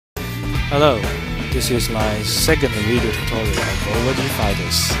Hello, this is my second video tutorial of OverG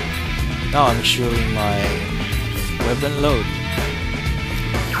Fighters. Now I'm showing my weapon load.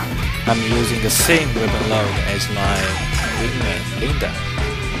 I'm using the same weapon load as my wingman, Linda.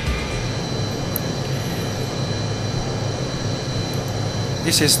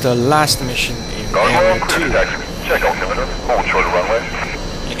 This is the last mission in Area 2.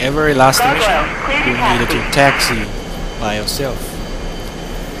 In every last mission, you need to taxi by yourself.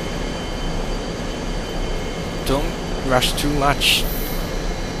 Don't rush too much,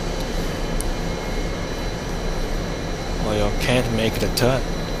 or you can't make the turn.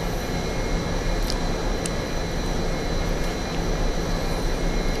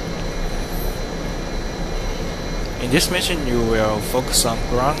 In this mission you will focus on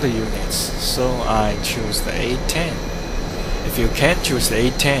ground units, so I choose the A10. If you can't choose the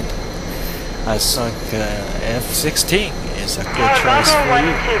A10, I think F-16 is a good choice for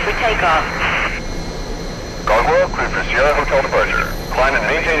you. Gargoyle, clear for Sierra Hotel departure. Climb and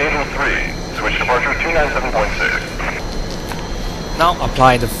maintain 803. Switch departure 297.6. Now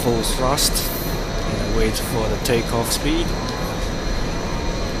apply the full thrust and wait for the takeoff speed.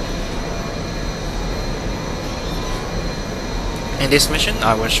 In this mission,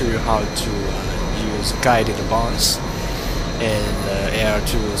 I will show you how to use guided bombs and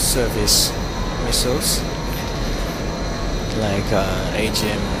air-to-surface missiles like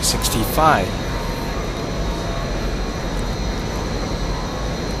AGM-65.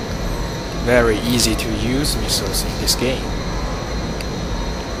 Very easy to use missiles in this game.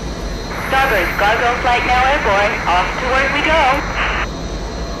 Starboard, Gargoyle flight now airborne. Off to where we go.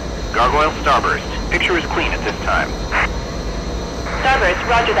 Gargoyle starburst. Picture is clean at this time. Starburst,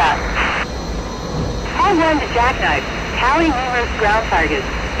 roger that. Hog 1 to Jackknife. Tally numerous ground targets.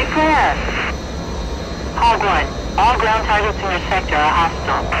 Declare. Hog 1, all ground targets in your sector are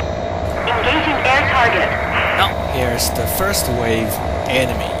hostile. Engaging air target. Now, here's the first wave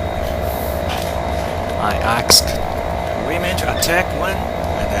enemy. I ask women to attack one,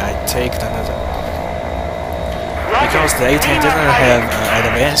 and I take another. Because the A10 doesn't have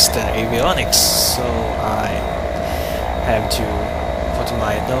advanced avionics, so I have to put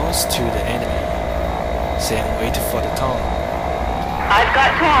my nose to the enemy, then wait for the tone. I've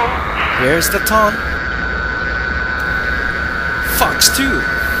got tone. Here's the tone. Fox 2.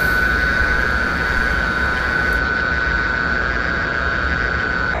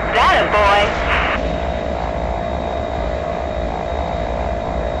 That a boy.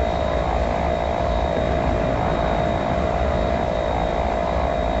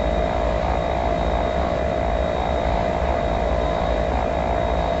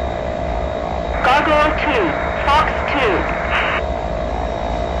 Gargoyle 2, Fox 2.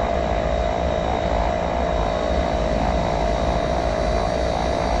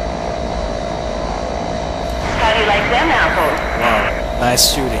 How do you like them apples? Wow, nice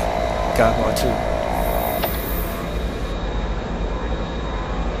shooting. Gargoyle 2.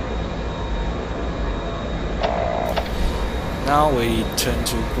 Now we turn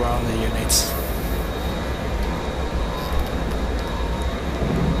to ground units.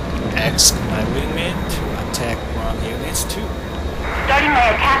 Ask my wingman to attack ground units too. Starting my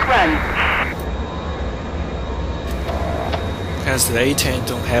attack run. Because the A10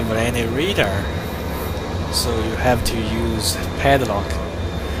 don't have any radar, so you have to use padlock,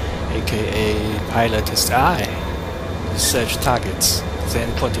 aka pilot's eye, to search targets.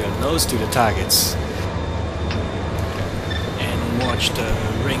 Then put your nose to the targets and watch the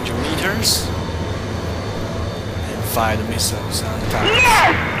range meters and fire the missiles on the targets.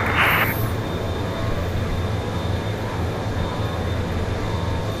 Yes!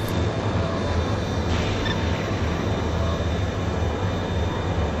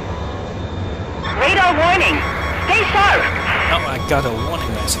 Radar warning! Stay sharp! Now I got a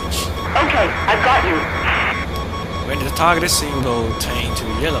warning message. Okay, I've got you. When the target symbol turns to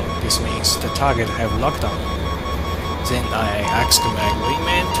yellow, this means the target have lockdown. Then I ask my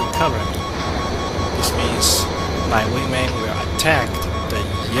wingman to cover me. This means my wingman will attack the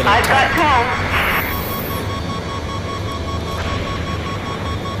yellow I've got target. tone.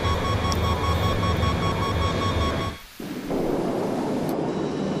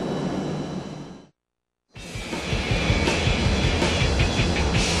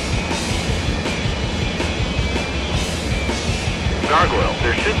 Gargoyle,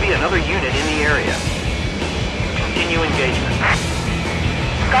 there should be another unit in the area. Continue engagement.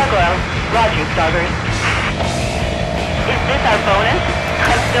 Gargoyle, roger, Starburst. Is this our bonus?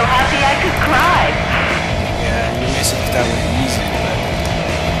 I'm so happy I could cry. Yeah, you may think that was easy, but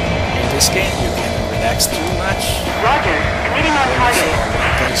in this game you can relax too much. Roger, committing on target.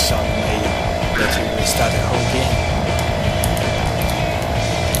 Gunshot may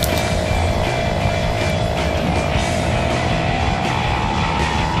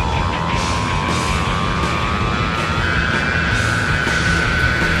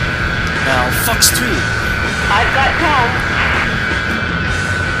Fox 2. I've got tone.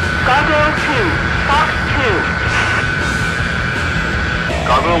 Gargoyle 2, Fox 2.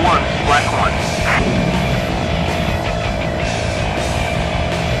 Gargoyle 1, Black 1.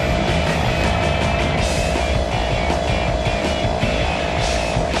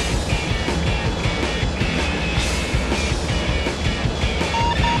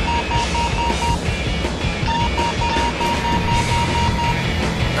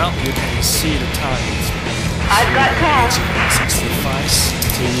 Now you can see the target. I've got tone.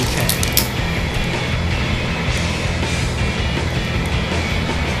 65 till you can.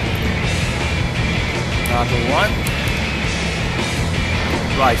 Number 1,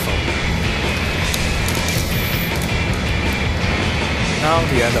 rifle. Now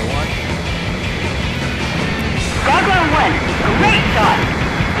the other one. Gargoyle 1, great shot.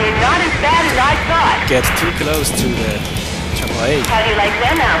 You're not as bad as I thought. Get too close to the AAA. How do you like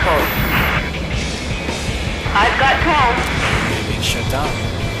them apples? I've got tone. You're being shut down.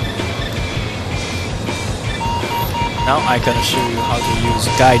 Now I'm gonna show you how to use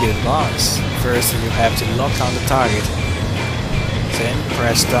guided launch. First you have to lock on the target. Then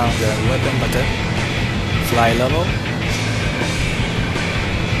press down the weapon button. Fly level.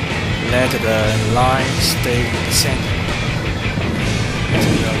 Let the line stay in the center. It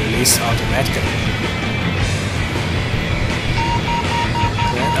will release automatically.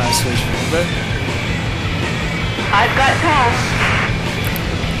 Then I switch over. I've got tone.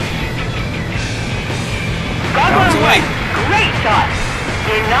 Round Gargoyle away. 1, great shot.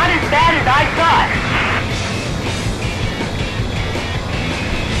 You're not as bad as I thought.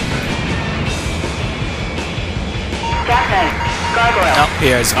 Jackknife, Gargoyle. Now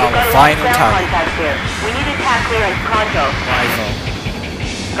here's We've our got a lot of final ground target. contact here. We need attack clearance pronto. Rifle.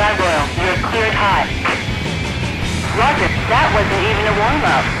 Gargoyle, you're cleared high. Roger, that wasn't even a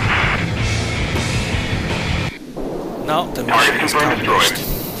warm-up. Now the Target mission is confirmed destroyed.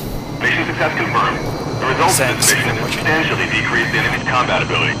 accomplished. Mission success confirmed. The results of Thanks this mission for watching. substantially decreased the enemy's combat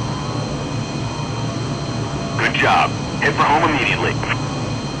ability. Good job. Head for home immediately.